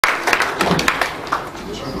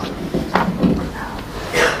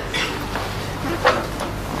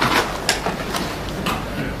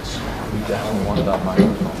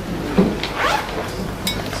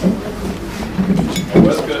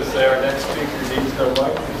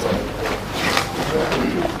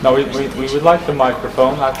No, we would like the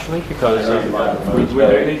microphone actually, because we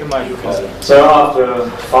need the microphone. So after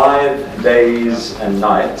 5 days and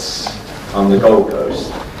nights on the Gold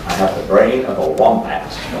Coast, I have the brain of a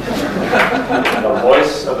wombat and a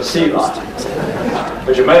voice of a sea lion.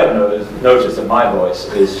 But you may have noticed that my voice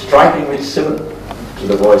is strikingly similar to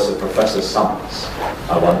the voice of Professor Summers.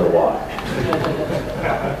 I wonder why.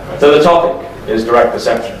 So the topic is direct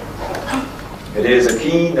perception. It is a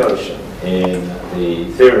key notion in the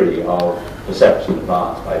theory of perception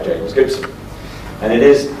advanced by James Gibson. And it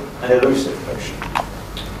is an elusive notion.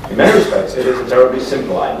 In many respects, it is a terribly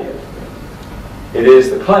simple idea. It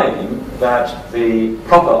is the claim that the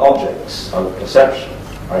proper objects of perception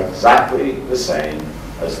are exactly the same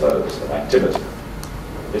as those of activity.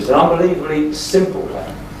 It's an unbelievably simple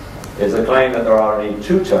claim. It's a claim that there are only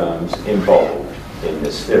 2 terms involved in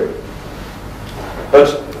this theory.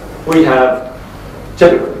 But we have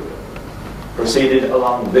typically proceeded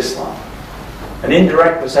along this line. And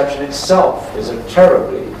indirect perception itself is a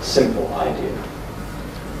terribly simple idea.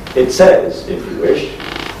 It says, if you wish,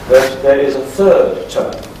 that there is a third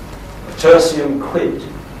term, a tertium quid,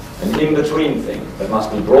 an in-between thing that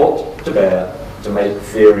must be brought to bear to make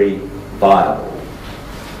theory viable.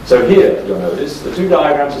 So here, you'll notice, the 2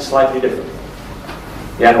 diagrams are slightly different.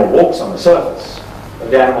 The animal walks on the surface, but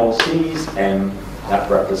the animal sees M that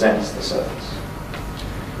represents the surface.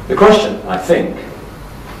 The question, I think,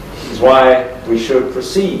 is why we should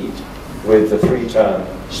proceed with the 3-term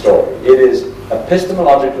story. It is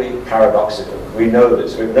epistemologically paradoxical. We know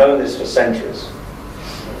this. We've known this for centuries.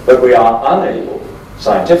 But we are unable,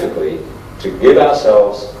 scientifically, to give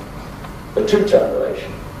ourselves the 2-term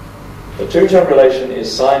relation. The 2-term relation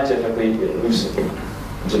is scientifically elusive.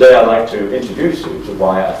 And today I'd like to introduce you to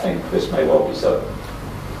why I think this may well be so.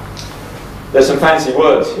 There's some fancy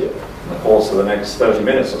words here. In the course of the next 30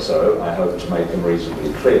 minutes or so, I hope to make them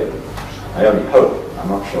reasonably clear. I only hope. I'm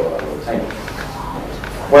not sure I will attain it.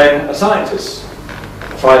 When a scientist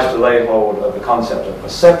tries to lay hold of the concept of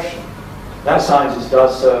perception, that scientist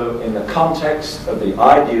does so in the context of the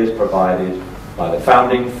ideas provided by the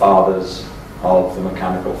founding fathers of the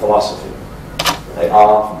mechanical philosophy. They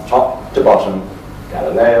are, from top to bottom,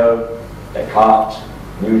 Galileo, Descartes,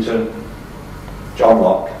 Newton, John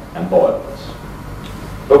Locke, and Boyle.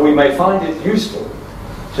 But we may find it useful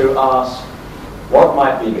to ask what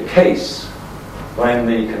might be the case when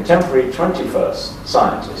the contemporary 21st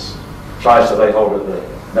scientist tries to lay hold of the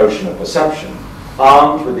notion of perception,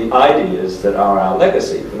 armed with the ideas that are our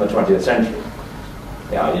legacy from the 20th century.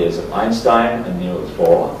 The ideas of Einstein and Niels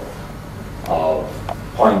Bohr, of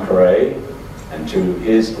Poincaré, and to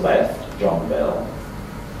his left, John Bell,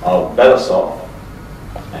 of Belousov,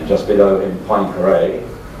 and just below him, Poincaré,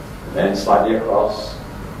 and then slightly across,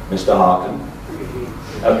 Mr. Harkin.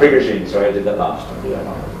 Prigogine, sorry, I did that last time.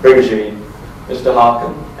 Prigogine, Mr.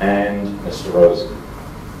 Harkin, and Mr. Rosen.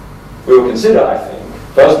 We will consider, I think,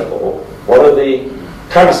 first of all, what are the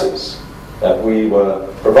premises that we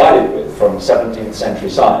were provided with from 17th century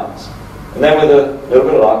science. And then with a little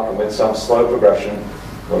bit of luck and with some slow progression,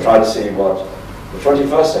 we'll try to see what the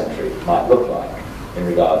 21st century might look like in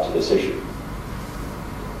regard to this issue.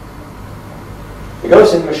 The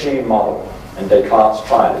ghost-in-machine model and Descartes'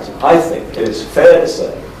 trialism, I think it is fair to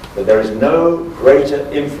say that there is no greater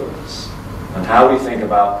influence on how we think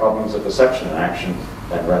about problems of perception and action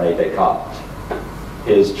than René Descartes.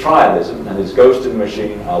 His trialism and his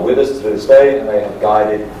ghost-in-machine are with us to this day, and they have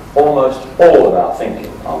guided almost all of our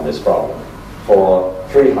thinking on this problem for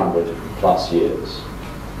 300 plus years.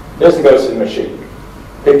 Here's the ghost-in-machine.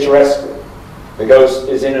 Picturesquely, the ghost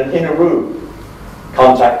is in an inner room.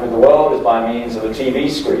 Contact with the world is by means of a TV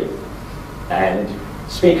screen and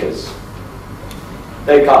speakers.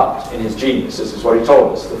 Descartes, in his genius, this is what he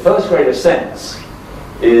told us. The first grade of sense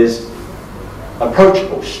is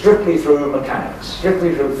approachable strictly through mechanics,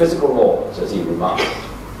 strictly through physical laws, as he remarked.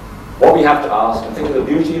 What we have to ask, and think of the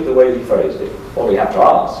beauty of the way he phrased it, what we have to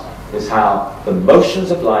ask is how the motions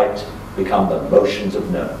of light become the motions of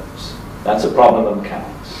nerves. That's a problem of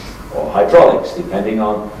mechanics, or hydraulics, depending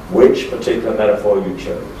on which particular metaphor you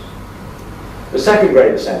chose. The second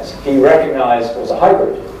grade of sense he recognized was a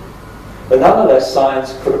hybrid, but nonetheless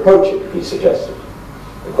science could approach it, he suggested.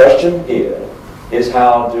 The question here is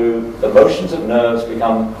how do the motions of nerves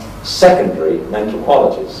become secondary mental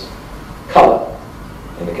qualities? Color,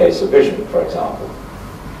 in the case of vision, for example.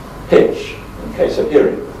 Pitch, in the case of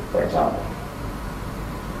hearing, for example.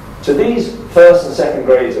 To these first and second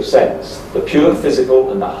grades of sense, the pure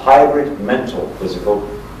physical and the hybrid mental physical,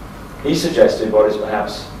 he suggested what is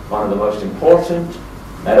perhaps one of the most important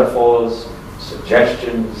metaphors,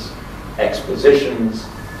 suggestions, expositions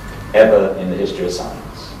ever in the history of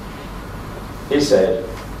science. He said,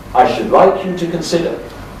 I should like you to consider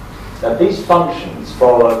that these functions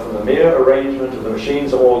follow from the mere arrangement of the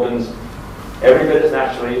machine's organs every bit as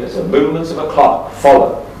naturally as the movements of a clock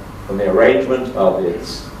follow from the arrangement of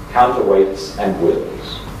its counterweights and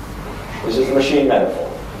wheels. This is the machine metaphor.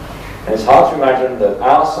 And it's hard to imagine that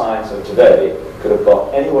our science of today could have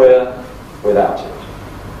got anywhere without it.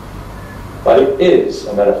 But it is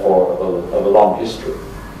a metaphor of a long history.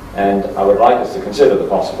 And I would like us to consider the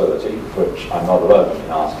possibility, which I'm not alone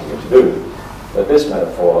in asking you to do, that this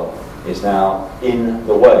metaphor is now in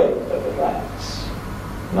the way of advance,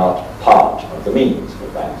 not part of the means of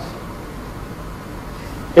advance.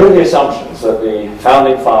 Here are the assumptions that the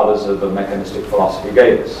founding fathers of the mechanistic philosophy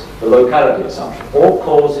gave us. The locality assumption. All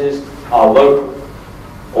causes are local.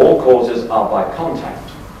 All causes are by contact.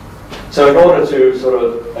 So in order to sort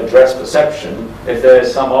of address perception, if there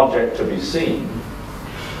is some object to be seen,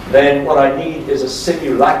 then what I need is a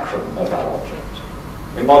simulacrum of that object.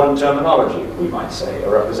 In modern terminology, we might say, a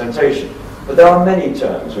representation. But there are many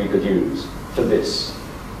terms we could use for this.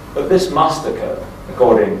 But this must occur,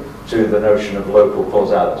 according to the notion of local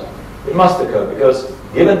causality. It must occur because,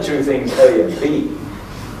 given two things A and B,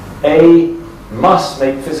 A must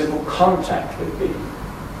make physical contact with B,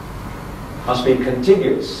 must be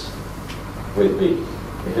contiguous with B,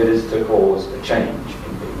 if it is to cause a change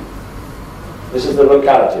in B. This is the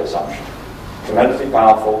locality assumption, tremendously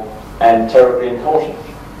powerful and terribly important.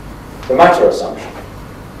 The matter assumption.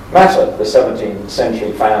 Matter, the 17th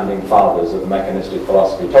century founding fathers of mechanistic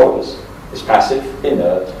philosophy told us, is passive,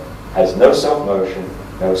 inert, has no self-motion,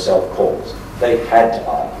 no self-cause. They had to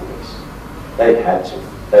argue this. They had to.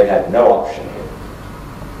 They had no option here.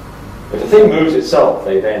 If the thing moves itself,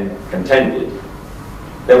 they then contended,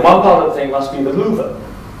 then one part of the thing must be the mover,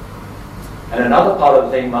 and another part of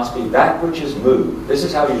the thing must be that which is moved. This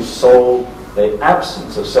is how you solve the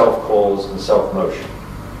absence of self-cause and self-motion.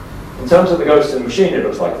 In terms of the ghost in the machine, it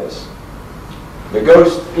looks like this. The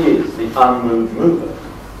ghost is the unmoved mover,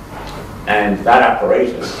 and that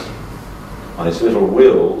apparatus on its little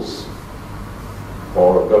wheels,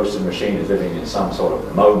 or a ghost in the machine is living in some sort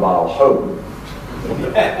of mobile home.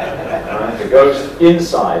 The ghost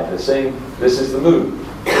inside the thing, this is the move.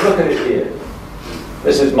 Look at it here.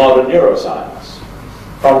 This is modern neuroscience.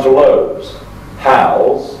 Frontal lobes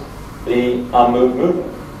house the unmoved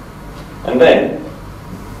movement. And then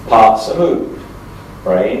parts are moved,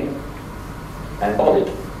 brain and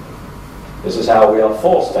body. This is how we are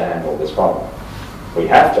forced to handle this problem. We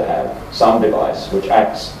have to have some device which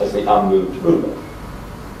acts as the unmoved movement.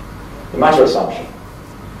 The matter assumption.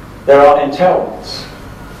 There are entailments.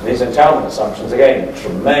 And these entailment assumptions, again,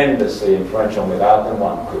 tremendously influential. Without them,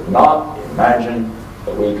 one could not imagine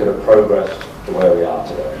that we could have progressed to where we are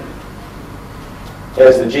today.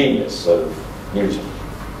 There's the genius of Newton.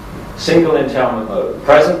 Single entailment mode.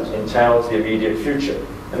 Present entails the immediate future.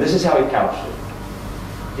 And this is how he couched it.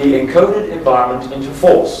 He encoded environment into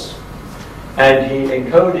force. And he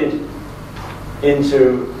encoded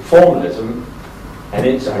into formalism, and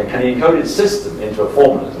he encoded system into a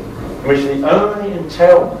formalism, in which the only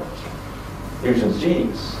entailment, Newton's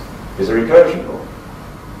genius, is a recursion law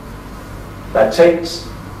that takes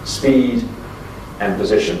speed and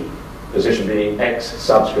position being x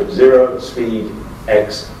subscript 0, speed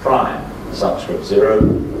x prime subscript 0,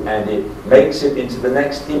 and it makes it into the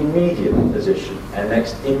next immediate position and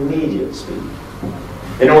next immediate speed.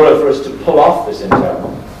 In order for us to pull off this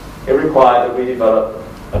entailment, it required that we develop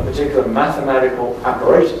a particular mathematical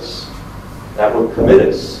apparatus that would permit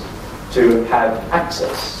us to have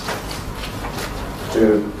access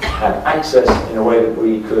in a way that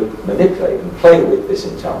we could manipulate and play with this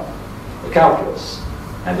entailment, the calculus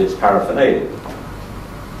and its paraphernalia.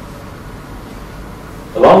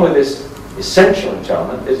 Along with this essential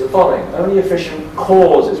entailment is the following: only efficient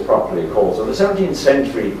cause is properly a cause. So the 17th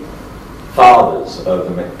century fathers of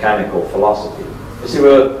the mechanical philosophy, as they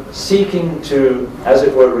were seeking to, as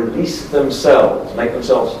it were, release themselves, make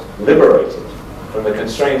themselves liberated from the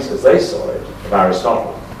constraints, as they saw it, of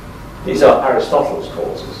Aristotle. These are Aristotle's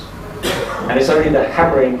causes. And it's only the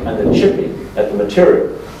hammering and the chipping at the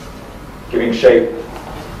material, giving shape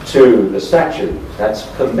to the statue, that's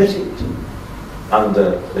permitted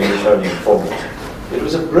under the Newtonian formula. It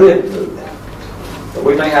was a brilliant move. But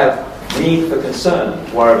we may have need for concern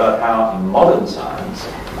to worry about how, in modern science,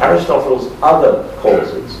 Aristotle's other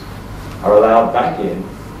causes are allowed back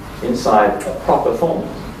inside a proper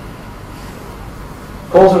formula.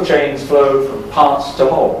 Causal chains flow from parts to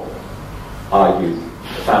whole, argued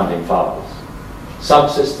the founding fathers.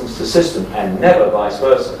 Subsystems to system, and never vice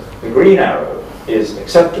versa. The green arrow is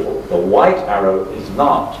acceptable. The white arrow is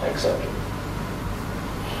not acceptable.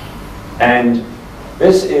 And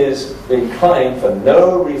this is the claim for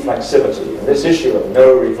no reflexivity. And this issue of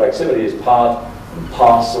no reflexivity is part and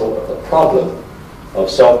parcel of the problem of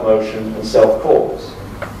self-motion and self-cause.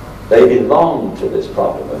 They belong to this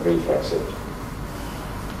problem of reflexivity.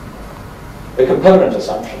 The component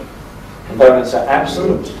assumption. Components are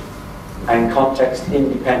absolute and context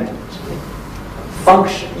independent.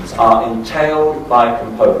 Functions are entailed by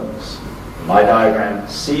components. In my diagram,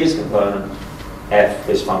 C is component, F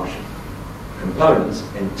is function. Components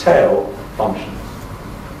entail functions.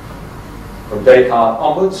 From Descartes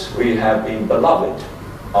onwards, we have been beloved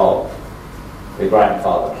of the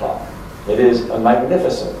grandfather clock. It is a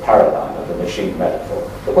magnificent paradigm of the machine metaphor.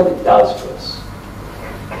 Look what it does to us.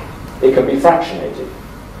 It can be fractionated.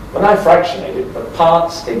 When I fractionate it, the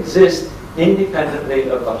parts exist independently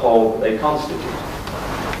of the whole they constitute.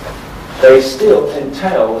 They still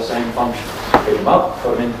entail the same functions. Pick them up,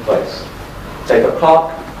 put them into place. Take a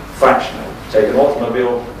clock, fractionate. Take an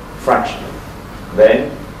automobile, fractionate.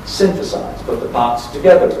 Then synthesize, put the parts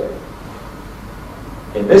together again.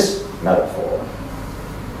 In this metaphor,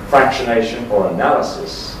 fractionation or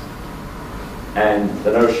analysis and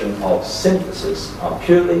the notion of synthesis are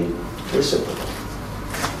purely reciprocal.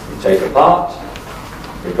 You take a part,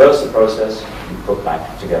 reverse the process, you put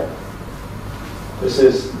back together. This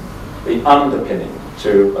is the underpinning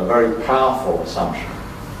to a very powerful assumption,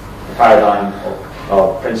 the paradigm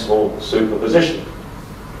of principal superposition.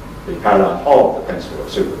 The paradigm of the principle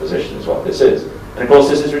of superposition is what this is. And of course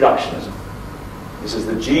this is reductionism. This is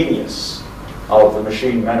the genius of the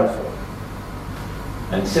machine metaphor.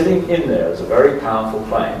 And sitting in there is a very powerful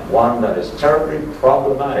claim, one that is terribly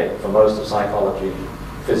problematic for most of psychology,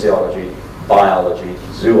 physiology, biology,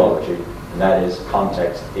 zoology, and that is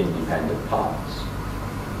context-independent parts.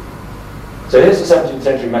 So here's the 17th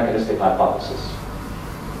century mechanistic hypothesis.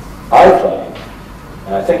 I claim,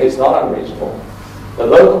 and I think it's not unreasonable, the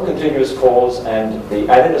local continuous cause and the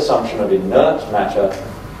added assumption of inert matter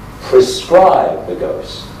prescribe the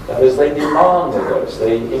ghost. That is, they demand the ghost,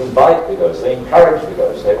 they invite the ghost, they encourage the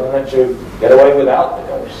ghost, they won't let you get away without the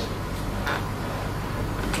ghost.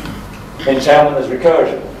 Entailment is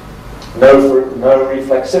recursion, no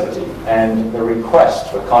reflexivity, and the request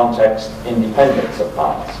for context independence of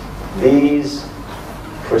parts. These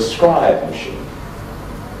prescribe machine.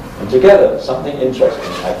 And together, something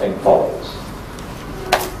interesting, I think, follows.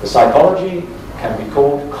 The psychology can be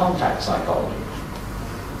called contact psychology.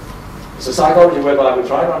 It's a psychology whereby we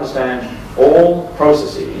try to understand all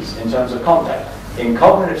processes in terms of contact. In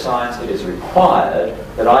cognitive science, it is required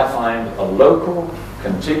that I find a local,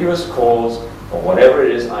 contiguous cause for whatever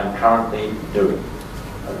it is I'm currently doing.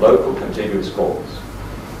 A local, contiguous cause.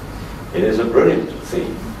 It is a brilliant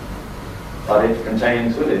theme, but it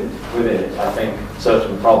contains within it, I think,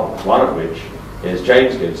 certain problems, one of which is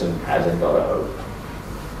James Gibson hasn't got a hope.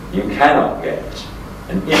 You cannot get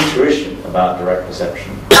an intuition about direct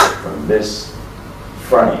perception from this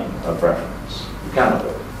frame of reference. You cannot do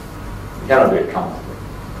it. You cannot do it comfortably.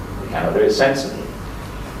 You cannot do it sensibly.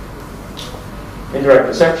 Indirect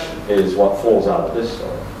perception is what falls out of this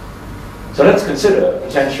story. So let's consider a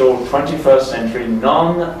potential 21st century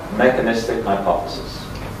non-mechanistic hypothesis.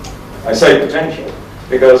 I say potential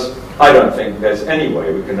because I don't think there's any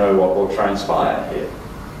way we can know what will transpire here.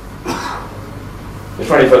 The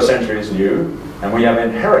 21st century is new, and we have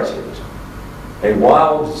inherited a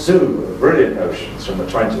wild zoo of brilliant notions from the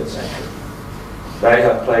 20th century. They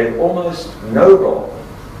have played almost no role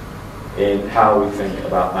in how we think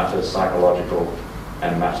about matters psychological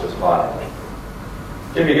and matters biological.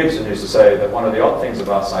 Jimmy Gibson used to say that one of the odd things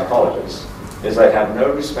about psychologists is they have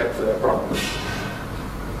no respect for their problem.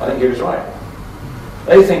 I think he was right.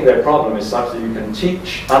 They think their problem is such that you can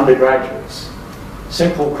teach undergraduates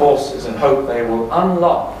simple courses and hope they will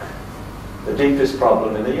unlock the deepest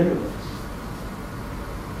problem in the universe.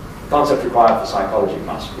 The concept required for psychology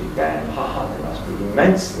must be damn hard, it must be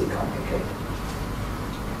immensely complicated.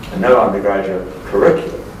 And no undergraduate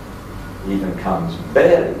curriculum even comes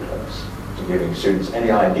barely close to giving students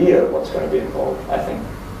any idea of what's going to be involved, I think.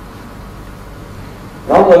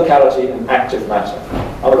 Non-locality and active matter.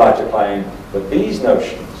 I would like to claim that these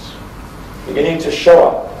notions, beginning to show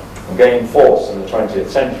up and gain force in the 20th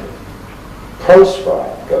century,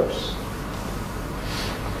 proscribe ghosts.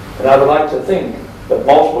 And I would like to think that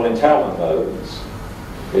multiple entailment modes,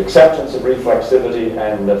 the acceptance of reflexivity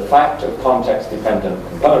and the fact of context-dependent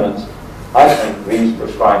components, I think these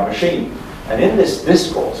prescribe machine. And in this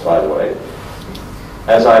discourse, by the way,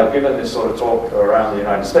 as I've given this sort of talk around the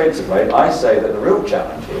United States of late, I say that the real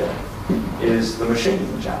challenge here is the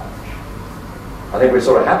machine challenge. I think we're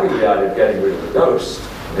sort of happy with the idea of getting rid of the ghost.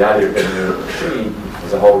 The idea of getting rid of the machine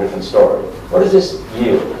is a whole different story. What does this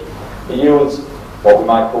yield? It yields what we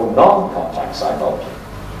might call non-contact psychology.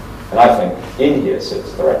 And I think in here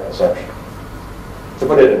sits direct perception. To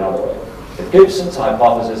put it another way, if Gibson's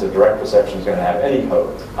hypothesis of direct perception is going to have any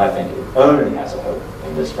hope, I think it only has a hope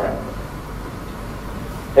in this framework.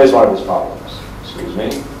 Here's one of his problems. Excuse me.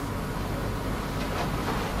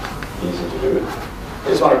 Easy to do.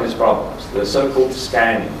 Here's one of his problems, the so-called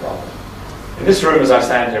scanning problem. In this room, as I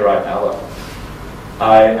stand here right now, look,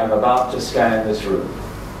 I am about to scan this room.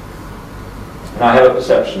 And I have a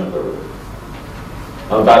perception of the room.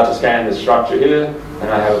 I'm about to scan this structure here, and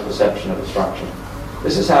I have a perception of the structure.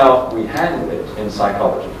 This is how we handle it in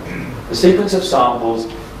psychology. The sequence of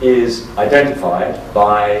samples is identified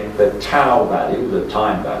by the tau value, the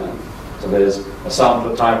time value. So there's a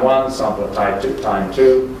sample of time 1, sample of time 2, time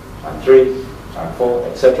 3, time 4,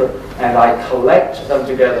 etc. And I collect them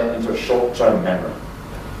together into a short-term memory.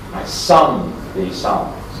 I sum these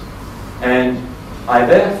samples. And I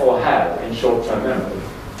therefore have, in short-term memory,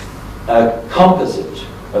 a composite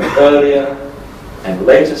of earlier and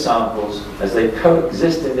later samples as they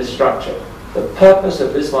coexist in this structure. The purpose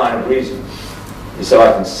of this line of reasoning is so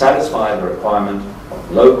I can satisfy the requirement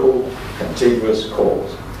of local, contiguous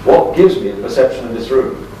cause. What gives me the perception of this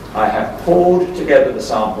room? I have pulled together the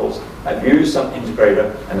samples, I've used some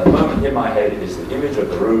integrator, and at the moment in my head is the image of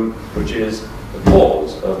the room, which is the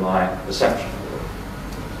cause of my perception.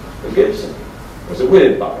 But Gibson was a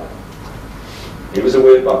weird bugger. He was a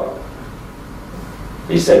weird bugger.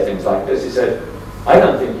 He said things like this. He said, I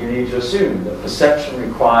don't think you need to assume that perception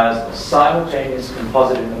requires a simultaneous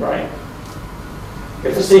composite in the brain.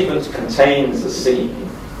 If the sequence contains the scene,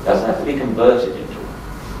 it doesn't have to be converted into it.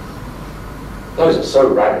 Those are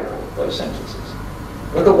so radical, those sentences.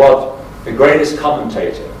 Look at what the greatest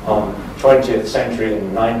commentator on 20th century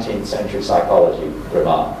and 19th century psychology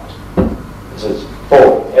remarked. This is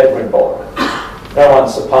Boring, Edwin Boring. No one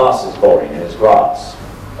surpasses Boring in his grasp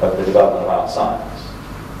of the development of our science.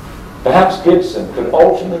 Perhaps Gibson could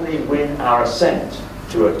ultimately win our assent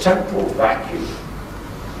to a temporal vacuum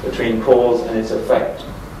between cause and its effect,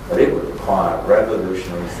 but it would require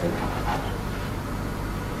revolutionary thinking.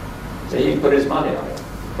 So he put his money on it,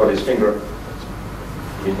 put his finger.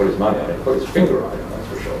 He put his money on it, put his finger on it, that's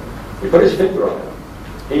for sure. He put his finger on it.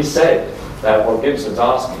 He said that what Gibson's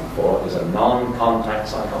asking for is a non-contact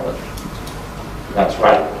psychology. That's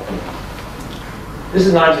radical. This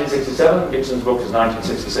is 1967, Gibson's book is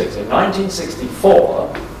 1966. In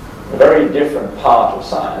 1964, a very different part of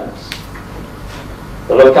science,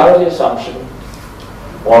 the locality assumption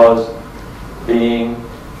was being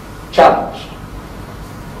challenged.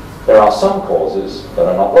 There are some causes that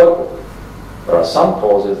are not local. There are some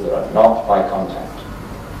causes that are not by contact.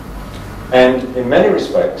 And in many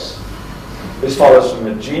respects, this follows from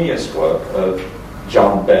the genius work of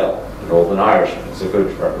John Bell, the Northern Irishman. It's a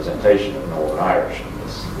good representation of Northern Irish in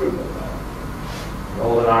this group of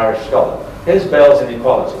Northern Irish scholar. Here's Bell's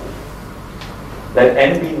inequality. Let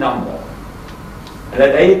n be number, and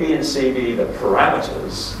let A, B, and C be the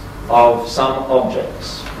parameters of some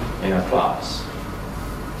objects in a class.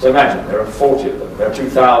 So imagine there are 40 of them, there are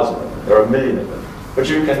 2,000 of them, there are 1,000,000 of them, but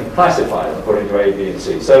you can classify them according to A, B, and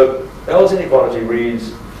C. So Bell's inequality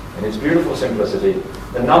reads, in its beautiful simplicity,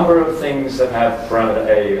 the number of things that have parameter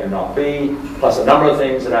A and not B, plus the number of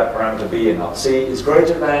things that have parameter B and not C, is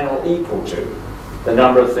greater than or equal to the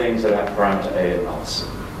number of things that have parameter A and not C.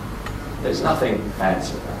 There's nothing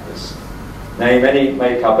fancy about this.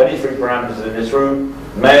 Make up any 3 parameters in this room.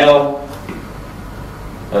 Male,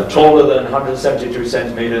 taller than 172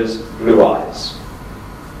 centimeters, blue eyes.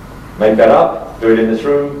 Make that up, do it in this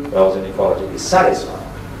room, Bell's inequality is satisfied.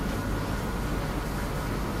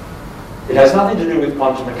 It has nothing to do with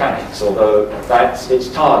quantum mechanics, although that's its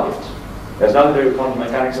target. It has nothing to do with quantum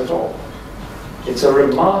mechanics at all. It's a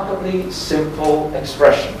remarkably simple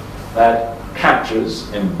expression that captures,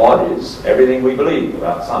 embodies everything we believe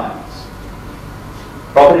about science.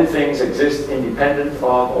 Property things exist independent of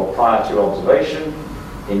or prior to observation.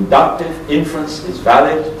 Inductive inference is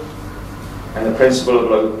valid, and the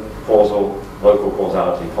principle of local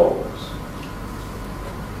causality holds.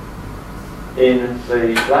 In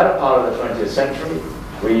the latter part of the 20th century,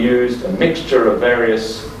 we used a mixture of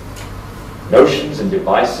various notions and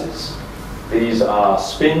devices. These are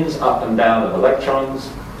spins up and down of electrons.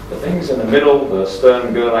 The things in the middle, the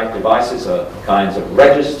Stern-Gerlach devices, are kinds of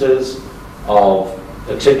registers of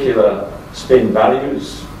particular spin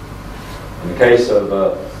values. In the case of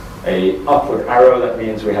a upward arrow, that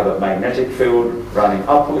means we have a magnetic field running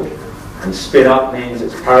upward, and spin up means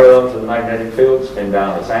it's parallel to the magnetic field, spin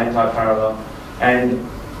down it's anti-parallel. And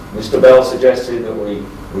Mr. Bell suggested that we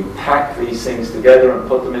pack these things together and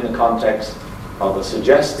put them in the context of a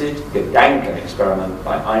suggested Gedanken experiment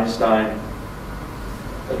by Einstein,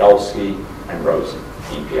 Podolsky, and Rosen,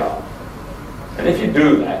 EPR. And if you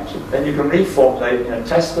do that, then you can reformulate in a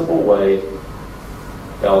testable way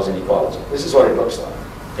Bell's inequality. This is what it looks like,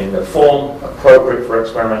 in the form appropriate for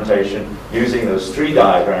experimentation, using those three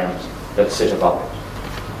diagrams that sit above it.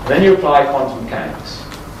 And then you apply quantum mechanics.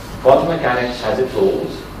 Quantum mechanics has its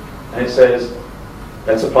rules, and it says,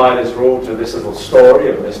 let's apply this rule to this little story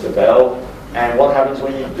of Mr. Bell, and what happens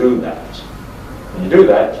when you do that? When you do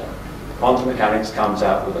that, quantum mechanics comes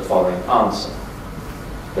out with the following answer.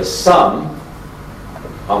 The sum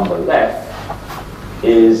on the left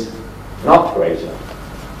is not greater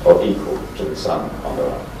or equal to the sum on the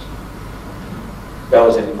right.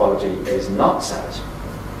 Bell's inequality is not satisfied.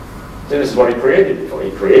 So this is what he created it for.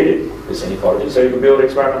 He created this inequality so he could build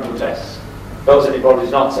experimental tests. Bell's inequality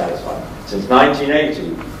is not satisfied. Since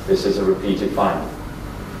 1980, this is a repeated finding.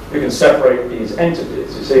 You can separate these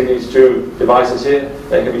entities. You see these two devices here?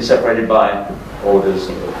 They can be separated by orders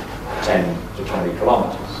of 10 to 20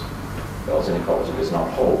 kilometers. Bell's inequality does not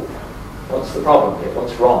hold. What's the problem here?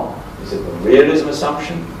 What's wrong? Is it the realism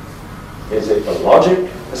assumption? Is it the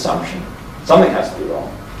logic assumption? Something has to be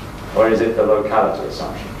wrong. Or is it the locality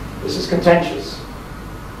assumption? This is contentious.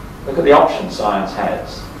 Look at the options science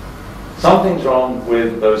has. Something's wrong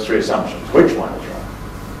with those three assumptions. Which one is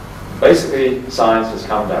wrong? Basically, science has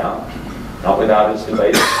come down, not without its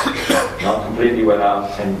debates, not completely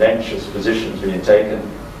without tendentious positions being taken.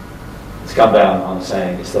 It's come down on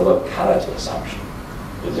saying it's the locality assumption.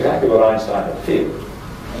 It's exactly what Einstein had feared,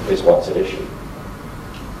 is what's at issue.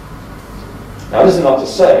 Now, this is not to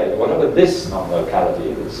say that whatever this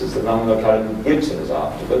non-locality is the non-locality Gibson is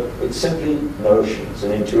after, but it's simply notions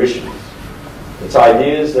and intuitions. It's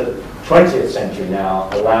ideas that 20th century now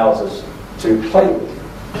allows us to play with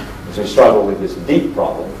as we struggle with this deep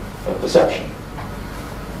problem of perception.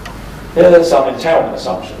 Here are some entailment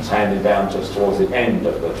assumptions handed down to us towards the end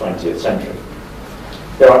of the 20th century.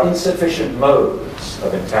 There are insufficient modes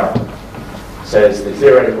of entailment, says the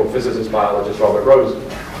theoretical physicist biologist Robert Rosen.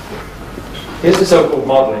 Here's the so-called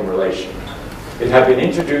modeling relation. It had been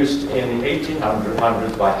introduced in the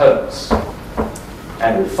 1800s by Hertz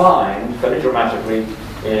and refined very dramatically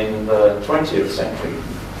in the 20th century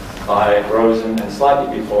by Rosen and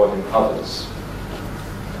slightly before him others.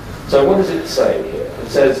 So what does it say here? It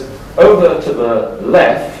says over to the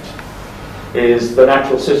left is the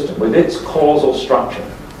natural system with its causal structure.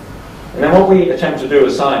 And then what we attempt to do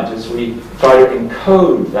as scientists, we try to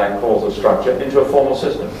encode that causal structure into a formal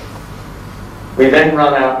system. We then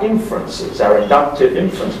run our inferences, our inductive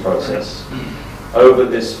inference process, over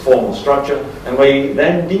this formal structure, and we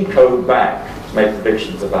then decode back to make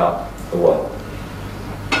predictions about the world.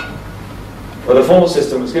 Well, the formal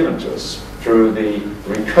system was given to us through the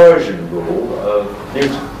recursion rule of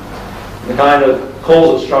Newton. The kind of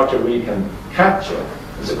causal structure we can capture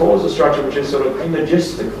is a causal structure which is sort of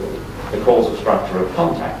imagistically the causal structure of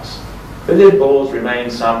contacts. Billiard balls remain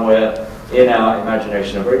somewhere in our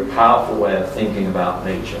imagination, a very powerful way of thinking about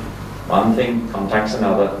nature. One thing contacts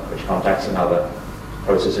another, which contacts another.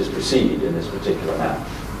 Processes proceed in this particular manner.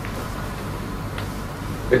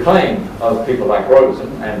 The claim of people like Rosen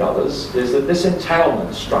and others is that this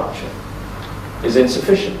entailment structure is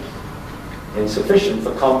insufficient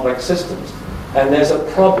for complex systems. And there's a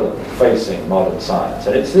problem facing modern science,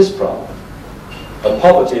 and it's this problem, a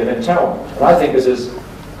poverty of entailment. And I think this is,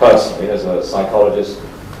 personally, as a psychologist,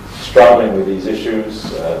 struggling with these issues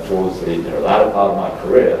towards the latter part of my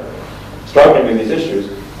career, struggling with these issues,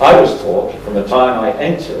 I was taught from the time I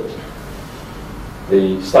entered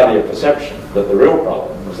the study of perception that the real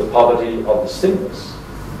problem was the poverty of the stimulus.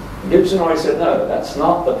 And Gibson always said, no, that's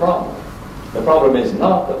not the problem. The problem is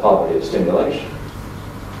not the poverty of stimulation.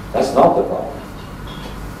 That's not the problem.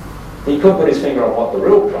 He couldn't put his finger on what the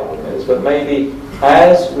real problem is, but maybe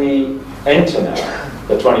as we enter now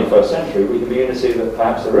the 21st century, we can begin to see that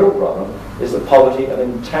perhaps the real problem is the poverty of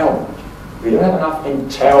entailment. We don't have enough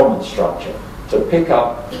entailment structure to pick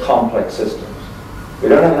up complex systems. We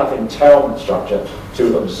don't have enough entailment structure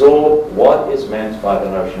to absorb what is meant by the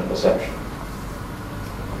notion of perception.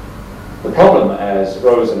 The problem, as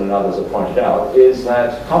Rosen and others have pointed out, is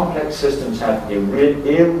that complex systems have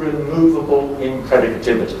irremovable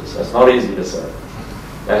impredicativities. That's not easy to say.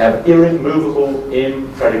 They have irremovable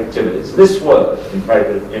impredicativities. This word,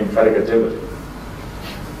 impredicativity,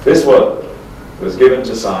 this word was given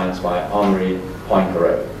to science by Henri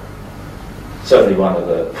Poincaré, certainly one of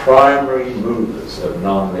the primary movers of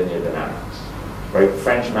nonlinear dynamics. Great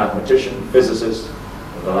French mathematician, physicist,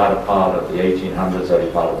 of the latter part of the 1800s,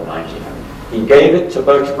 early part of the 1900s. He gave it to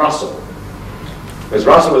Bertrand Russell, because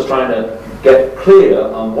Russell was trying to get clear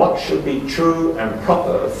on what should be true and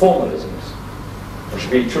proper of formalisms, what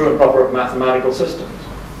should be true and proper of mathematical systems.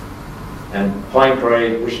 And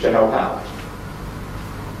Poincaré wished to help out.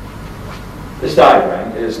 This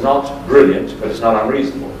diagram is not brilliant, but it's not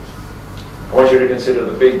unreasonable. I want you to consider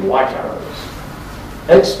the big white arrows.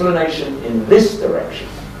 Explanation in this direction,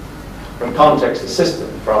 from context to system,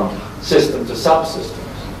 from system to subsystems,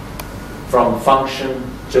 from function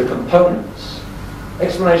to components.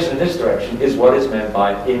 Explanation in this direction is what is meant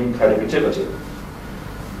by impredicativity.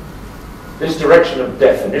 This direction of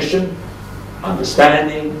definition,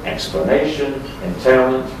 understanding, explanation,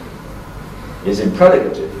 entailment is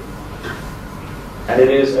impredicative. And it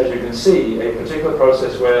is, as you can see, a particular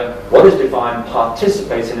process where what is defined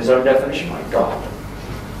participates in its own definition. My God.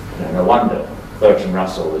 No wonder Bertrand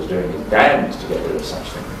Russell was doing his damnedest to get rid of such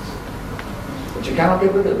things. But you cannot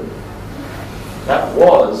get rid of them. That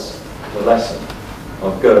was the lesson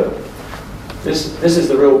of Gödel. This is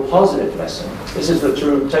the real positive lesson. This is the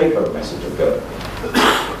true take-home message of Gödel.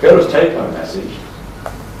 Gödel's take-home message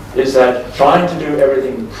is that trying to do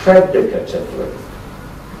everything predicatively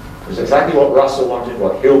is exactly what Russell wanted,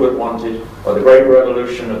 what Hilbert wanted, or the great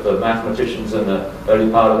revolution of the mathematicians in the early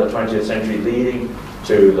part of the 20th century leading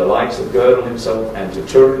to the likes of Gödel himself and to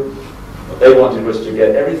Turvey. What they wanted was to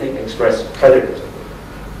get everything expressed predicatively.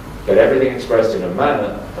 Get everything expressed in a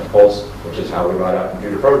manner, of course, which is how we write our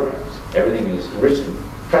computer programs. Everything is written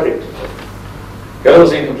predicatively.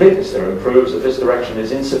 Gödel's incompleteness theorem proves that this direction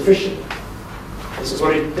is insufficient. This is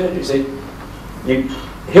what he did. You see,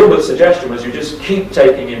 Hilbert's suggestion was you just keep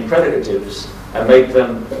taking in predicatives and make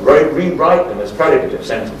them, rewrite them as predicative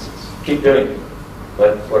sentences. Keep doing it.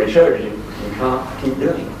 But what he showed you can't keep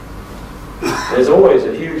doing it. There's always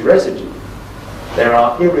a huge residue. There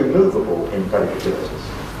are irremovable impredicativities.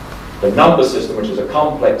 The number system, which is a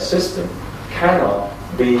complex system, cannot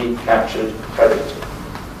be captured predicatively.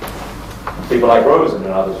 People like Rosen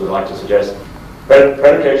and others would like to suggest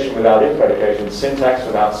predication without impredication, syntax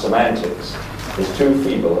without semantics, is too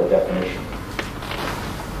feeble a definition.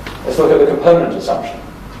 Let's look at the component assumption.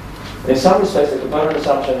 In some respects, the component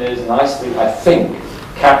assumption is nicely, I think,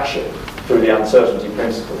 captured through the uncertainty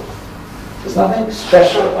principle. There's nothing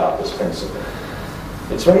special about this principle.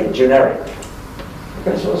 It's very generic. The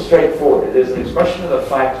principle is straightforward. It is an expression of the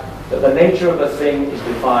fact that the nature of a thing is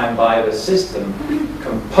defined by the system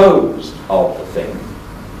composed of the thing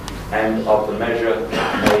and of the measure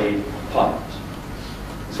made upon it.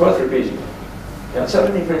 It's worth repeating. The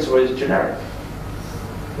uncertainty principle is generic.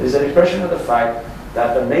 It is an expression of the fact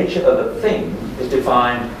that the nature of the thing is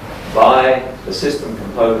defined by the system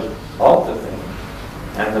composed of the thing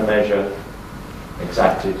and the measure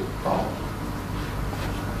exacted from it.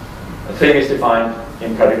 The thing is defined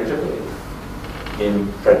impredicatively.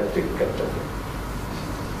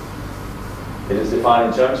 It is defined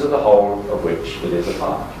in terms of the whole of which it is a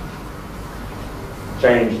part.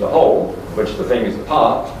 Change the whole of which the thing is a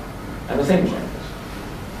part, and the thing changes.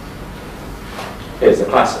 Here's the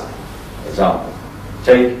classic example.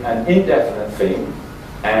 Take an indefinite thing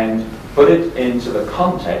and put it into the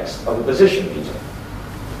context of a position meter,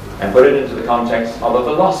 and put it into the context of a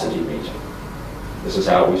velocity meter. This is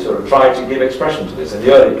how we sort of tried to give expression to this in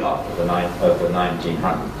the early part of the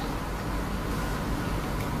 1900s.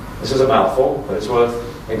 This is a mouthful, but it's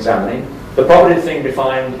worth examining. The property thing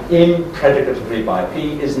defined impredicatively by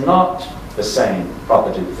P is not the same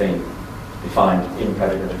property thing defined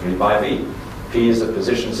impredicatively by V. P is the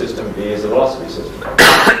position system, V is the velocity system.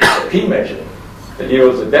 The P measure that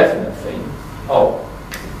yields a definite thing,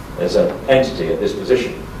 there's an entity at this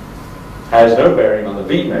position, has no bearing on the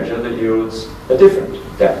V measure that yields a different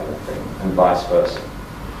definite thing, and vice versa.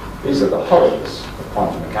 These are the horrors of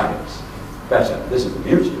quantum mechanics. Better, this is the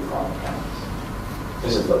beauty of quantum mechanics.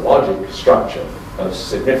 This is the logic structure of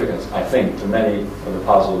significance, I think, to many of the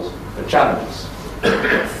puzzles that challenge us.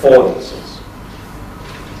 Affordances.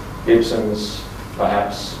 Gibson's,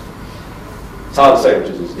 perhaps, it's hard to say which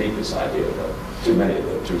is his deepest idea, though. Too many of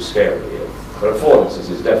them are too scary here. But affordances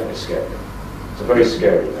is definitely scary. It's a very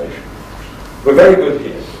scary notion. We're very good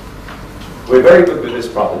here. We're very good with this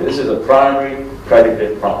property. This is a primary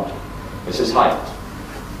predicate property. This is height.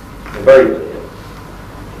 We're very good here.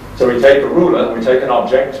 So we take a ruler, and we take an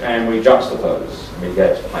object, and we juxtapose, and we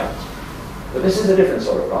get height. But this is a different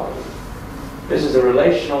sort of property. This is a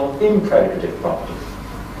relational impredicative property.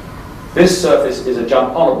 This surface is a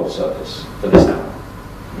jump-onable surface for this animal.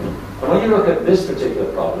 And when you look at this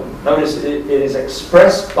particular problem, notice it is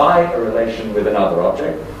expressed by a relation with another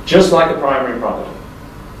object, just like a primary property.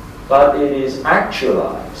 but it is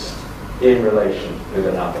actualized in relation with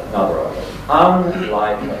another object,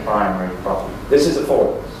 unlike a primary property. This is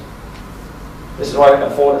affordance. This is why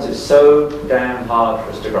affordance is so damn hard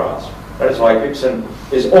for us to grasp. That is why Gibson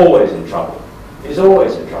is always in trouble. He's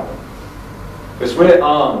always in trouble. Because we're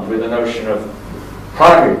armed with the notion of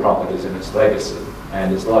primary properties in its legacy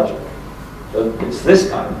and its logic. But it's this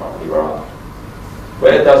kind of property we're armed.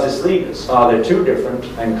 Where does this lead us? Are there two different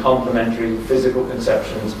and complementary physical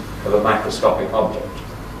conceptions of a macroscopic object?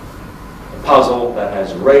 A puzzle that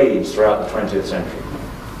has raged throughout the 20th century.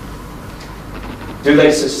 Do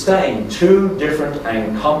they sustain two different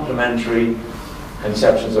and complementary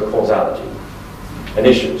conceptions of causality? An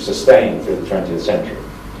issue sustained through the 20th century.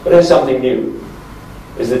 But there's something new.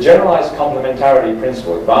 Is the generalized complementarity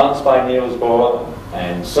principle advanced by Niels Bohr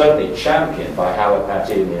and certainly championed by Howard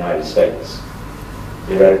Patti in the United States,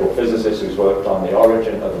 theoretical physicist who's worked on the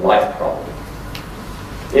origin of life property.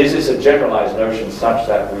 Is this a generalized notion such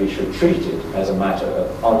that we should treat it as a matter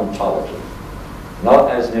of ontology, not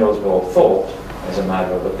as Niels Bohr thought, as a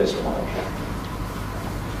matter of epistemology?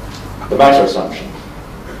 The matter assumption.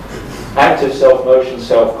 Active self-motion,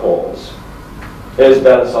 self-cause. Here's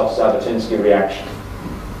Belousov-Zhabotinsky reaction.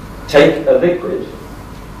 Take a liquid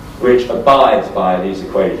which abides by these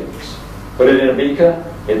equations. Put it in a beaker,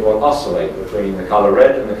 it will oscillate between the color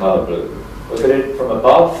red and the color blue. Look at it from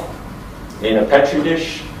above in a petri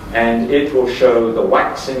dish, and it will show the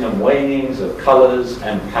waxing and wanings of colors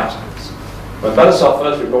and patterns. When Belousov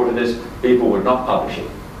first reported this, people would not publish it.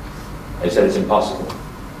 They said it's impossible.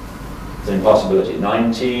 It's an impossibility.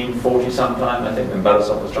 1940 sometime, I think, when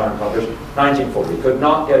Belousov was trying to publish, 1940. Could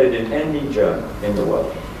not get it in any journal in the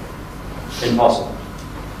world. Impossible.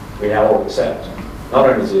 We now all accept. Not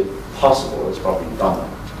only is it possible, it's probably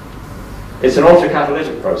dominant. It's an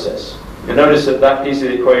autocatalytic process. You notice that that piece of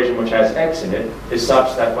the equation which has x in it is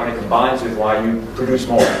such that when it combines with y, you produce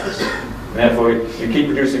more x. And therefore, you keep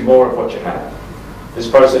producing more of what you have. This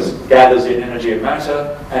process gathers in energy and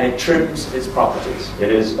matter, and it trims its properties.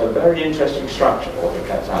 It is a very interesting structure,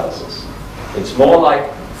 autocatalysis. It's more like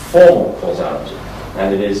formal causality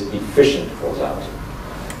than it is efficient causality.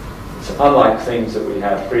 It's unlike things that we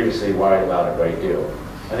have previously worried about a great deal.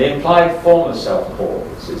 And the implied form of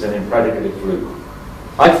self-cause is an impredicative loop.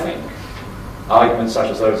 I think arguments such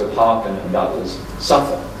as those of Harkin and others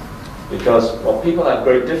suffer because what people have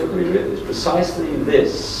great difficulty with is precisely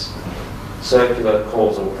this circular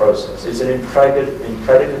causal process. It's an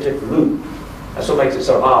impredicative loop. That's what makes it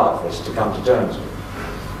so hard for us to come to terms with.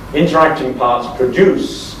 Interacting parts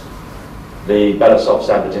produce the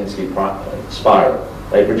Belousov-Zhabotinsky spiral.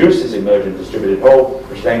 They produce this emergent distributed whole,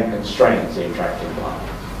 which then constrains the interacting part.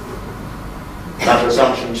 Matter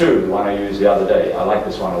assumption 2, the one I used the other day. I like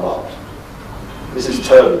this one a lot. This is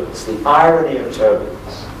turbulence, the irony of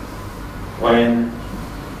turbulence. No,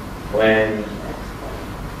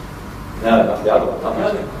 not the other one, not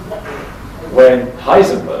this one. When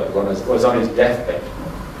Heisenberg was on his deathbed,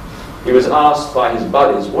 he was asked by his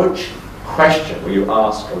buddies, which question will you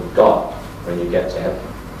ask of God when you get to heaven?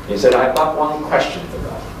 He said, I have but one question for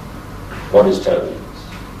God. What is turbulence?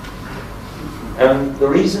 And the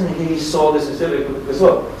reason he saw this as difficult because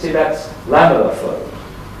look, see that's laminar flow.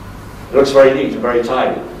 It looks very neat and very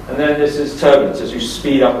tidy. And then this is turbulence as you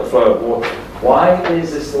speed up the flow of water. Why is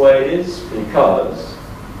this the way it is? Because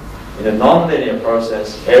in a non-linear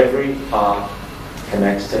process, every part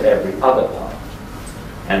connects to every other part.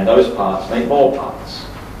 And those parts make more parts.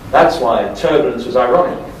 That's why turbulence was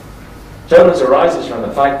ironic. Turbulence arises from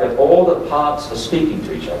the fact that all the parts are speaking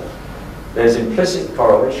to each other. There's implicit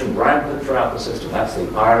correlation rampant throughout the system. That's the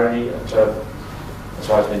irony of turbulence. That's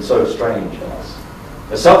why it's been so strange for us.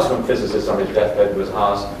 A subsequent physicist on his deathbed was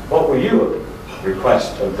asked, what will you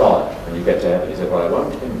request of God when you get to heaven? He said, well, I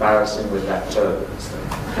won't embarrass him with that turbulence thing.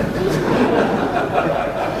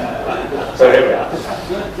 So here we are.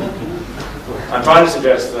 I'm trying to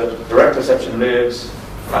suggest that direct perception lives,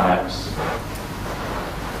 perhaps,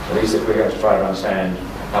 at least if we're going to try to understand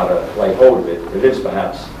how to lay hold of it, it lives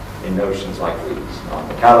perhaps in notions like these: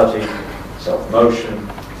 non-locality, self-motion,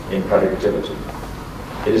 impredicativity.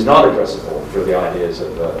 It is not addressable through the ideas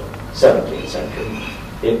of the 17th century.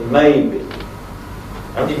 It may be,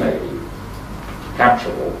 only may be,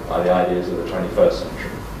 capturable by the ideas of the 21st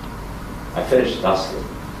century. I finished thusly.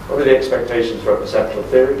 What are the expectations for a perceptual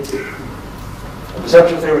theory? A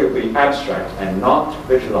perceptual theory will be abstract and not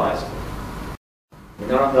visualizable. You're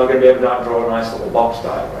not going to be able to draw nice little box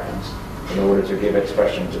diagrams in order to give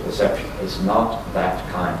expression to perception. It's not that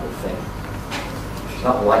kind of thing. It's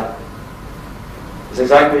not like that. It's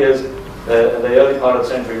exactly as the early part of the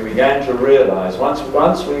century, we began to realize,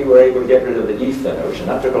 once we were able to get rid of the ether notion,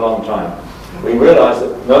 that took a long time, we realized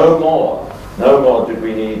that no more did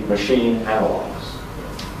we need machine analogs.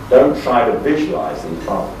 Don't try to visualize these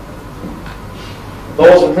problems.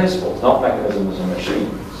 Laws and principles, not mechanisms and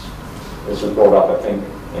machines. This was brought up, I think,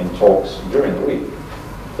 in talks during the week.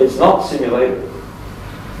 It's not simulatable.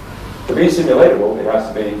 To be simulatable, it has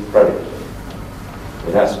to be predicative.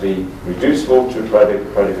 It has to be reducible to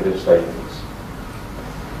predicative statements.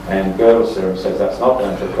 And Gödel's theorem says that's not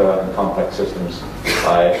going to occur in complex systems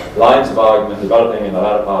by lines of argument developing in the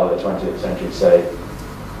latter part of the 20th century say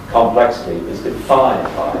complexity is defined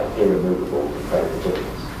by irremovable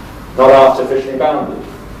predicativities, not artificially bounded.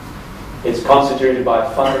 It's constituted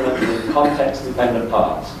by fundamentally context-dependent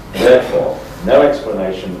parts, therefore no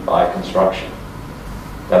explanation by construction.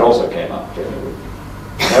 That also came up during the week.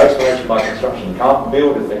 No explanation by construction. You can't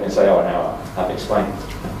build a thing and say, oh, now I've explained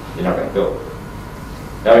it. You're not going to build it.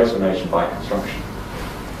 No explanation by construction.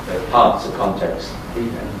 They're parts of context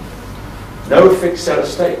dependent. No fixed set of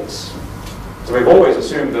states. So we've always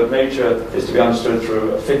assumed that nature is to be understood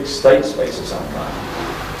through a fixed state space of some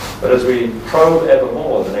kind. But as we probe ever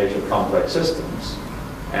more the nature of complex systems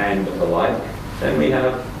and the like, then we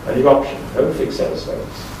have a new option, no fixed set of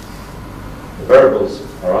states. The variables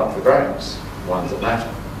are up for grabs, ones that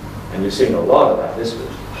matter. And you've seen a lot of that this week.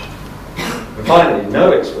 And finally,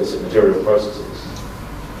 no explicit material processes.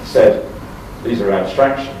 Instead, these are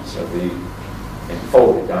abstractions of the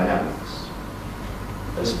enfolded dynamics.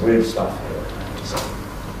 There's some weird stuff here.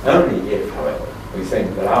 Only if, however, we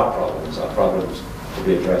think that our problems are problems to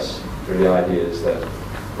be addressed through the ideas that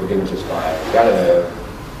were given to us by Galileo,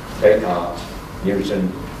 Descartes,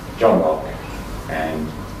 Newton, John Locke, and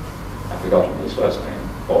I've forgotten his first name,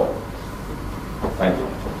 Boyle. Thank you.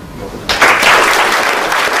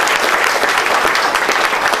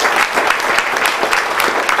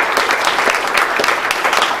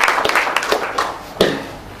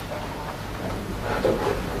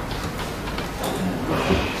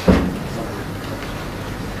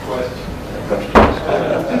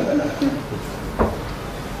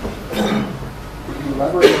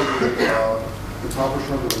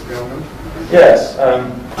 Yes.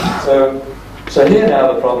 So here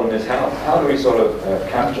now the problem is how do we sort of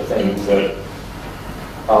capture things that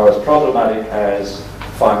are as problematic as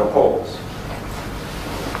final cause?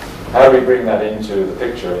 How do we bring that into the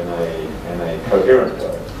picture in a coherent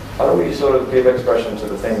way? How do we sort of give expression to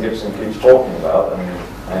the thing Gibson keeps talking about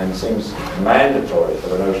and seems mandatory for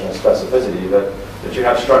the notion of specificity that you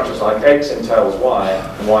have structures like X entails Y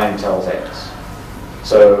and Y entails X.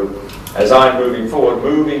 So as I'm moving forward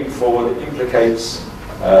implicates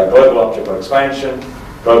global optical expansion.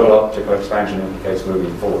 Global optical expansion implicates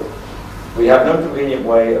moving forward. We have no convenient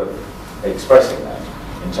way of expressing that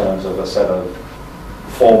in terms of a set of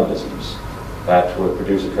formalisms that would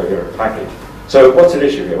produce a coherent package. So what's at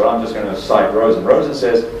issue here? Well, I'm just going to cite Rosen. Rosen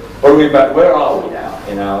says, where are we now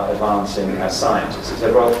in our advancing as scientists? He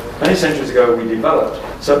said, well, many centuries ago we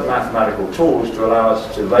developed certain mathematical tools to allow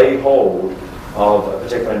us to lay hold of a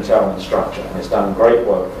particular entailment structure, and it's done great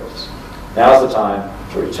work for us. Now's the time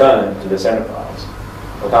to return to this enterprise.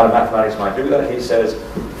 What kind of mathematics might do that? He says,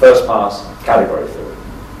 first pass category theory.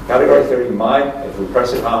 Category theory might, if we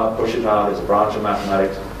press it hard, push it hard, is a branch of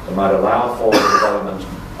mathematics that might allow for the development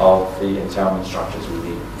of the entailment structures we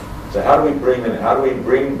need. So how do we bring them in? How do we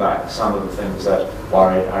bring back some of the things that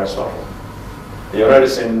worried Aristotle? You'll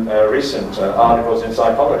notice in recent articles in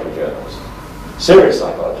psychology journals, serious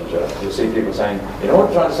psychology journals, you'll see people saying, in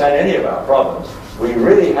order to understand any of our problems, we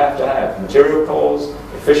really have to have material cause,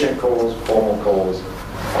 efficient cause, formal cause,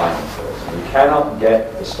 final cause. And you cannot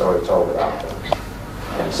get the story told without them.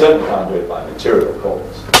 And you certainly can't do it by material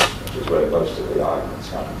cause, which is where most of the arguments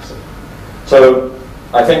come from. So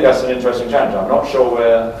I think that's an interesting challenge. I'm not sure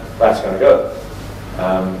where that's going to go.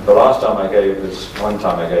 The last time I gave this, one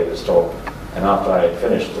time I gave this talk, and after I had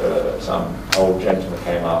finished, some old gentleman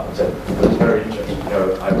came up and said, it was very interesting. You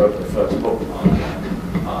know, I wrote the first book on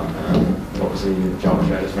what was the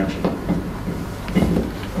geometry I just mentioned?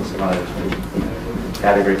 What's the one I just mentioned?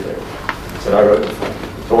 Category theory. So I wrote the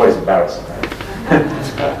first. It's always embarrassing, right?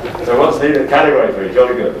 So what's needed? Category theory,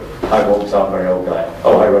 jolly good. I walked up, very old guy.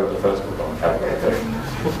 Oh, I wrote the first book on category theory.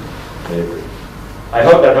 I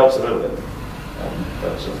hope that helps a little bit.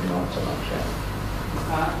 But certainly not so much, yeah.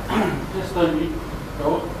 Just on you,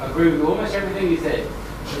 I agree with almost everything you said.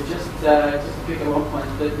 But just to pick up one point,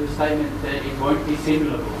 the statement that it won't be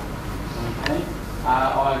simulable. Okay,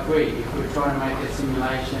 I agree. If we're trying to make a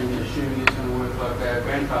simulation, assuming it's going to work like a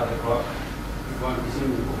grandfather clock, it won't be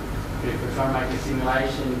simulable. if we're trying to make a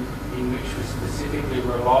simulation in which we're specifically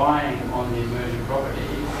relying on the emergent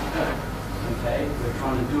properties, okay, we're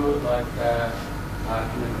trying to do it like, I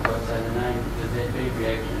can never quite say the name, the ZB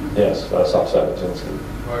reaction. Yes, that's Sabatynski.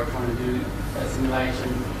 We're trying to do a simulation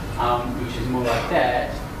which is more like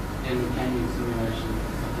that, then we can use simulation.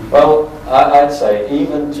 Well, I'd say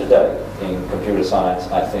even today in computer science,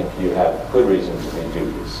 I think you have good reason to be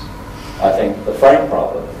dubious. I think the frame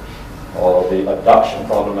problem, or the abduction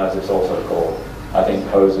problem as it's also called, I think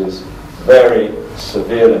poses very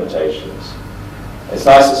severe limitations. It's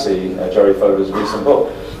nice to see Jerry Fodor's recent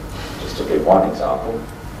book, just to give one example.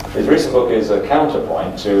 His recent book is a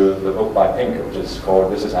counterpoint to the book by Pinker, which is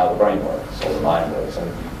called This Is How the Brain Works, or the Mind Works.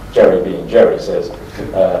 And Jerry, being Jerry, says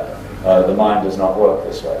the mind does not work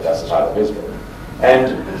this way. That's the title of his book.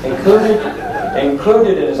 And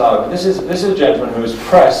included in his argument, this is a gentleman who has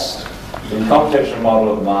pressed the computational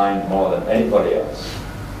model of mind more than anybody else.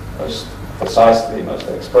 Most precisely, most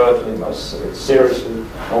expertly, most seriously,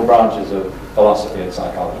 all branches of philosophy and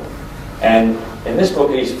psychology. And in this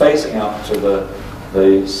book, he's facing up to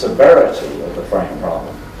the severity of the frame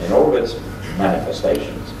problem in all of its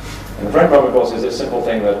manifestations. And the frame problem, of course, is this simple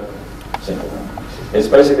thing. It's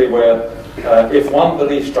basically where if one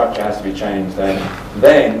belief structure has to be changed,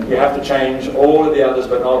 then you have to change all of the others,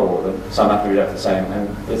 but not all of them. Some have to be left the same.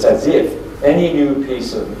 And it's as if any new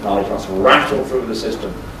piece of knowledge must rattle through the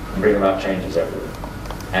system and bring about changes everywhere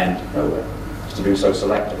and nowhere. It's to do so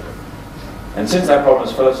selectively. And since that problem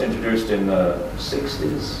was first introduced in the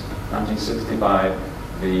 60s, 1960, by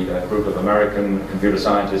the group of American computer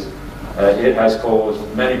scientists, it has caused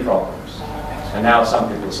many problems. And now some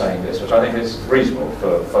people are saying this, which I think is reasonable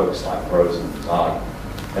for folks like Rosen and Zarg.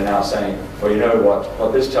 They're now saying, well, you know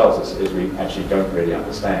what this tells us is we actually don't really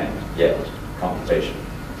understand yet computation.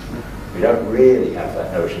 We don't really have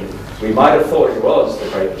that notion. We might have thought it was the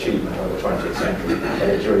great achievement of the 20th century, but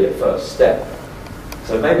it's really a first step.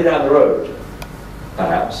 So maybe down the road,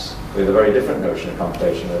 perhaps, with a very different notion of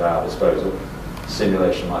computation at our disposal,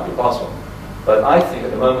 simulation might be possible. But I think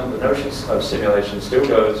at the moment the notion of simulation still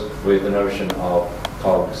goes with the notion of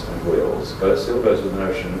cogs and wheels, still goes with the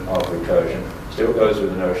notion of recursion, still goes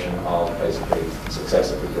with the notion of basically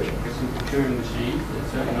successive recursion. It's a Turing machine,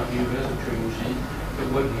 it's certainly not universal Turing machine,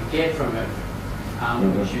 but what you get from it,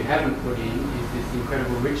 which you haven't put in, is this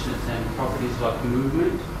incredible richness and properties like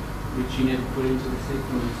movement, which you never put into the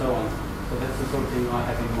system and so on. So that's the sort of thing I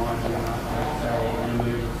have in mind when I say an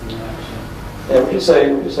emergent simulation. Yeah, would you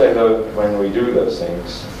say though, when we do those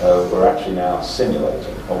things, we're actually now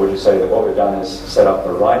simulating? Or would you say that what we've done is set up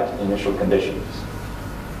the right initial conditions?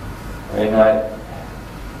 I mean,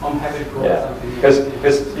 I'm happy to call it something.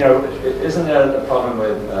 Because you know, isn't there a problem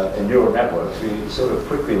with in neural networks? We sort of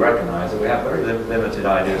quickly recognize that we have very limited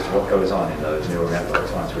ideas of what goes on in those neural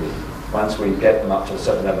networks once we get them up to a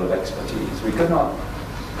certain level of expertise. We could not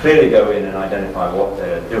clearly go in and identify what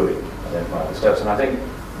they're doing, identify the steps, and I think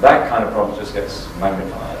that kind of problem just gets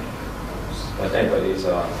magnified. But anyway, these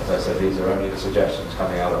are, as I said, these are only the suggestions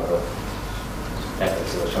coming out of the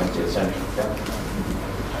ethics of the 20th century. Yeah?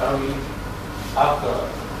 After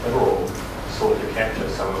Everall sought to capture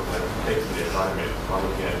some of the complexity of moment by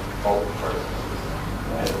looking at bulk processes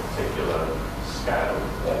at a particular scale,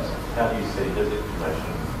 Yes. how do you see his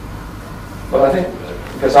information? Well, I think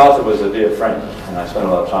because Arthur was a dear friend, and I spent a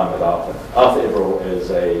lot of time with Arthur. Arthur Everall is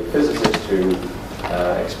a physicist who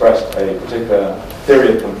expressed a particular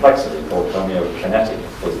theory of complexity called homeokinetic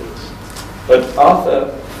physics. But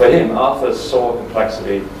for him, Arthur saw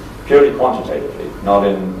complexity purely quantitatively, not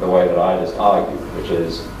in the way that I just argued, which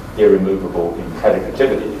is irremovable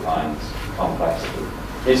impredicativity defines complexity.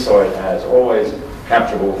 He saw it as always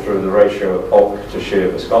capturable through the ratio of bulk to shear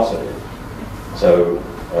viscosity. So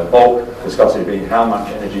bulk, viscosity being how much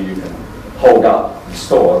energy you can hold up and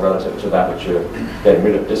store relative to that which you're getting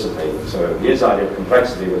rid of, dissipating. So his idea of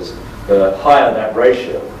complexity was the higher that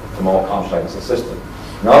ratio, the more complex the system.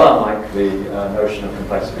 Not unlike the notion of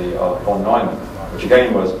complexity of von Neumann, which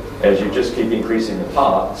again was, as you just keep increasing the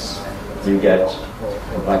parts, you get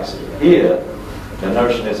complexity. Here, the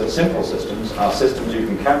notion is that simple systems are systems you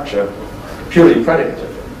can capture purely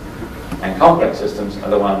predicatively, and complex systems are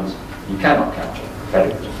the ones you cannot capture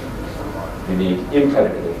predicatively. You need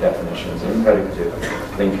impredicative definitions, impredicative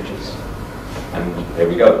linkages. And there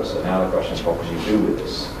we go. So now the question is, what can you do with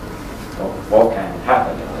this? What can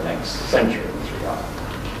happen in the next century in this regard?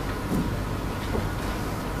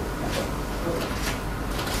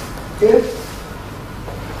 If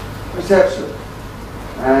perception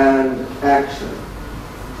and action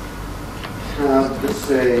have the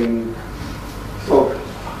same focus,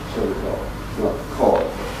 so we call it, not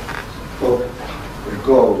cause, focus, the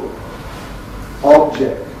goal,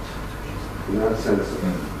 that sense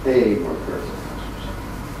of aim or purpose.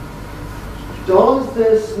 Does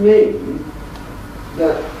this mean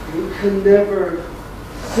that you can never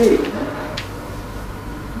see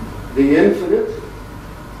the infinite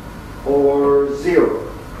or zero?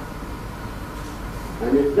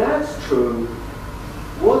 And if that's true,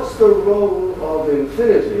 what's the role of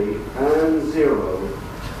infinity and zero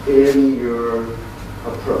in your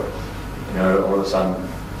approach? You know, all of a sudden,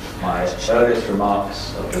 my earliest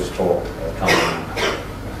remarks of this talk are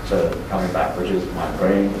coming back, which is my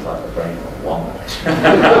brain is like the brain of a wombat.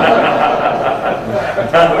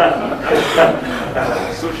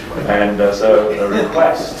 And so a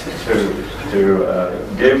request to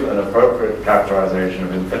give an appropriate characterization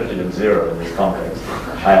of infinity and zero in this context,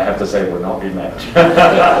 I have to say, would not be met.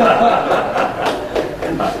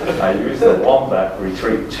 I use the wombat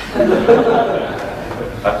retreat.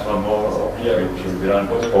 That's one more. Should be done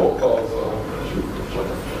with Paul.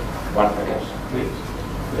 One second.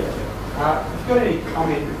 Have you got any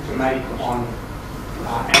comment to make on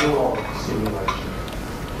analog simulation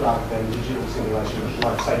rather than digital simulation,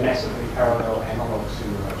 like say massively parallel analog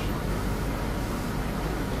simulation?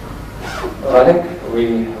 Well, I think we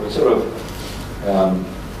sort of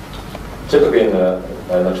typically in the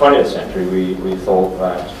 20th century we thought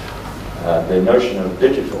that the notion of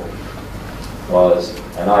digital was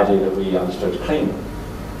an idea that we understood cleanly,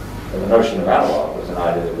 and the notion of analog was an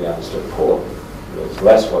idea that we understood poorly. It was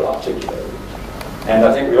less well articulated. And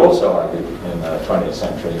I think we also argued in the 20th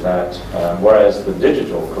century that whereas the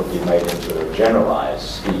digital could be made into a generalized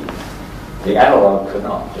scheme, the analog could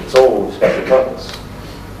not. It's all special purpose.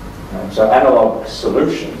 So analog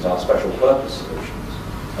solutions are special purpose solutions.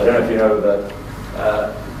 I don't know if you know that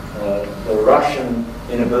the Russian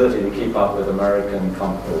inability to keep up with American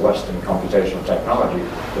or Western computational technology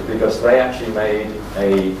was because they actually made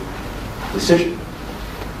a decision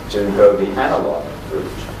to go the analog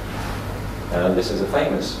route. There's a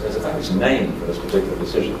famous name for this particular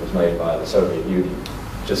decision that was made by the Soviet Union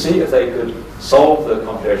to see if they could solve the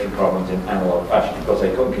computation problems in analog fashion, because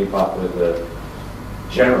they couldn't keep up with the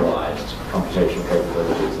generalized computational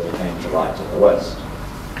capabilities that came to light in the West.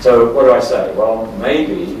 So what do I say? Well,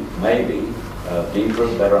 maybe a deeper,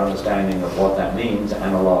 better understanding of what that means,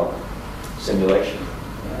 analog simulation,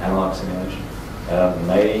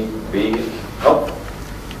 may be helpful.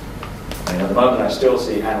 I mean, at the moment I still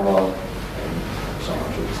see analog, and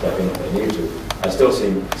someone should step in if they need to, I still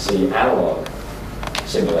see analog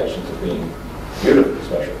simulations as being beautiful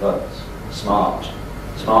special purpose, smart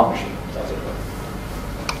machines, as it were,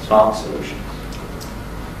 smart solutions.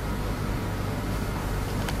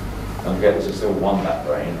 Don't forget, this is still wombat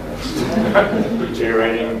brain, and it's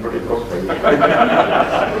deteriorating pretty quickly.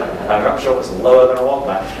 I'm not sure it's lower than a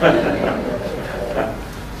wombat.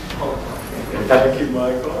 Thank you,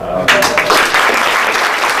 Michael.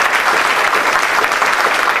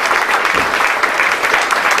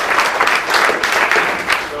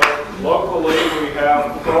 So locally, we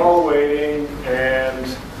have Paul waiting, and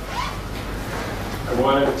I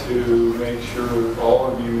wanted to make sure all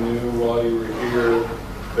of you knew while you were here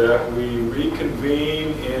that we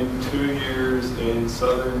reconvene in 2 years in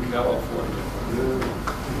Southern California.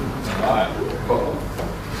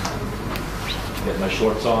 Get my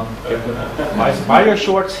shorts on. Why are your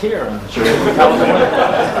shorts here? California.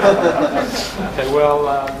 Okay, well,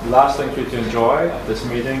 last thing for you to enjoy this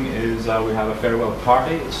meeting is we have a farewell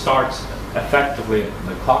party. It starts effectively,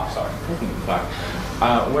 the clock starts ticking, in fact,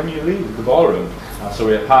 when you leave the ballroom. So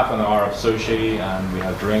we have half an hour of sushi, and we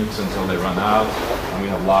have drinks until they run out, and we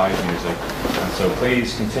have live music. And so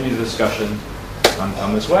please continue the discussion and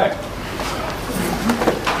come this way.